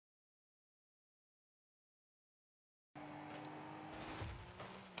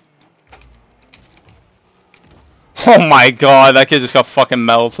Oh my god, that kid just got fucking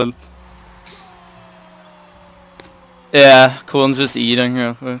melted. Yeah, Cool's just eating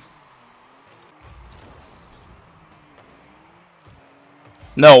real quick.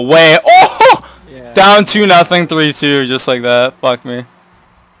 No way. Oh! Yeah. Down 2-0, 3-2, just like that. Fuck me.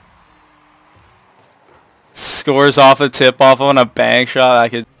 Scores off a tip-off on a bank shot. I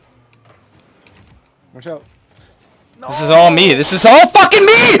could. Watch out. No. This is all me. This is all fucking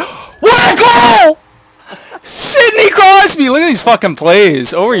me! What a goal! Sidney Crosby! Look at these fucking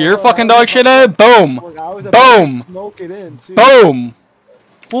plays. Over your fucking dog shit head. Boom. Boom. Boom.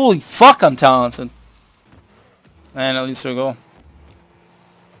 Holy fuck, I'm talented. And at least a goal.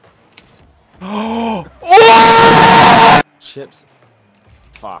 Chips.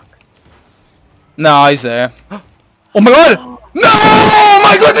 Fuck. No, he's there. Oh my god! No! Oh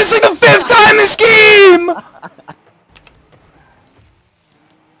my god, this is like the 5th time this game!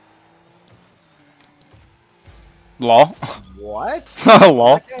 Lol. What?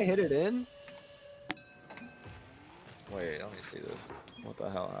 Lol. That guy hit it in? Wait, let me see this. What the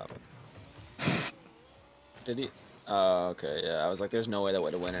hell happened? Did he? Oh, okay, yeah. I was like, there's no way that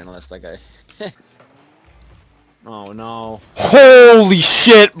would have went in unless that guy... Oh, no. Holy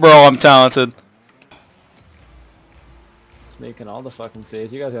shit, bro, I'm talented. It's making all the fucking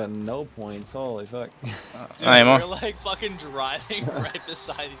saves. You guys got no points. Holy fuck. Dude, I am. We're like fucking driving right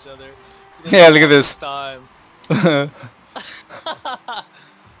beside each other. Yeah, look at this. Time. Yeah,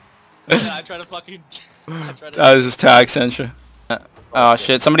 I try to fucking... That was just tag censure. Oh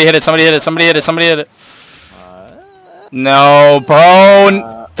shit, somebody hit it, somebody hit it, somebody hit it, somebody hit it. No, bro.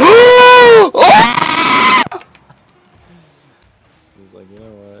 He's like, you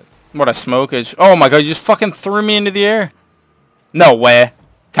know what? What a smokage. Oh my god, you just fucking threw me into the air. No way.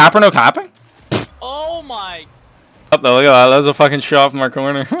 Cap or no capping? Oh my... Up though, look at that. That was a fucking shot from our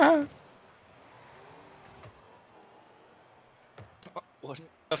corner. What?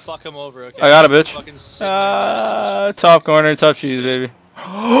 Fuck him over, okay? I got a bitch. Top corner, top cheese, baby.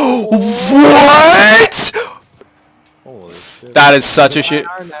 What? Holy shit. That is such a shit.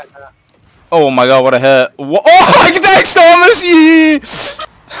 Oh my god, what a hit. Oh, I thanks Thomas!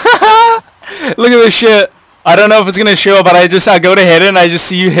 Look at this shit. I don't know if it's gonna show, but I go to hit it and I just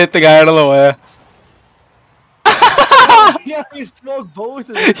see you hit the guy out of the way. Yeah, you smoked both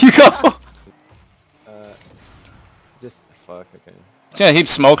of them. You got Just fuck, okay. Just gonna keep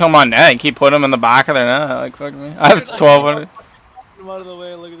smoking on my net and keep putting them in the back of their net. Like, fuck me. I have 1200. I'm out of the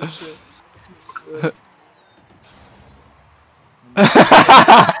way, look at this shit.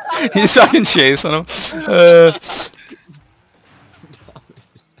 He's fucking chasing him.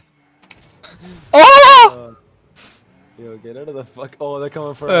 Oh! Yo, get out of the fuck. Oh, they're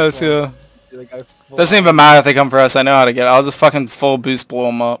coming for us. Let's go. Doesn't even matter if they come for us. I know how to get it. I'll just fucking full boost blow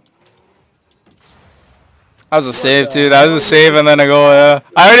them up. That was a save, too. That was a save and then a goal, yeah.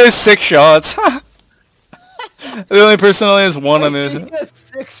 I already have 6 shots. The only person only has 1 on this. He has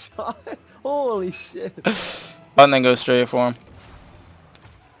 6 shots. Holy shit. And then go straight for him.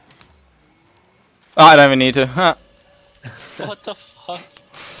 Oh, I don't even need to. Huh. What the fuck?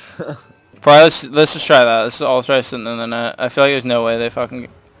 Probably let's just try that. I'll try sitting in the net. I feel like there's no way they fucking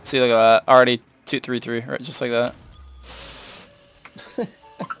see. Look at that. Already 2-3-3, right? Just like that.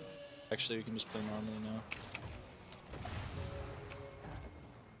 Actually, we can just play normally now.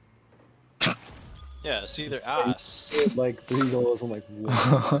 Yeah, see their ass. Like 3 goals. I'm like,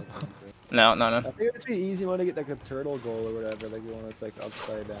 what? No. I think it's be easy one to get like a turtle goal or whatever, like the one that's like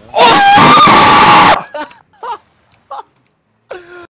upside down.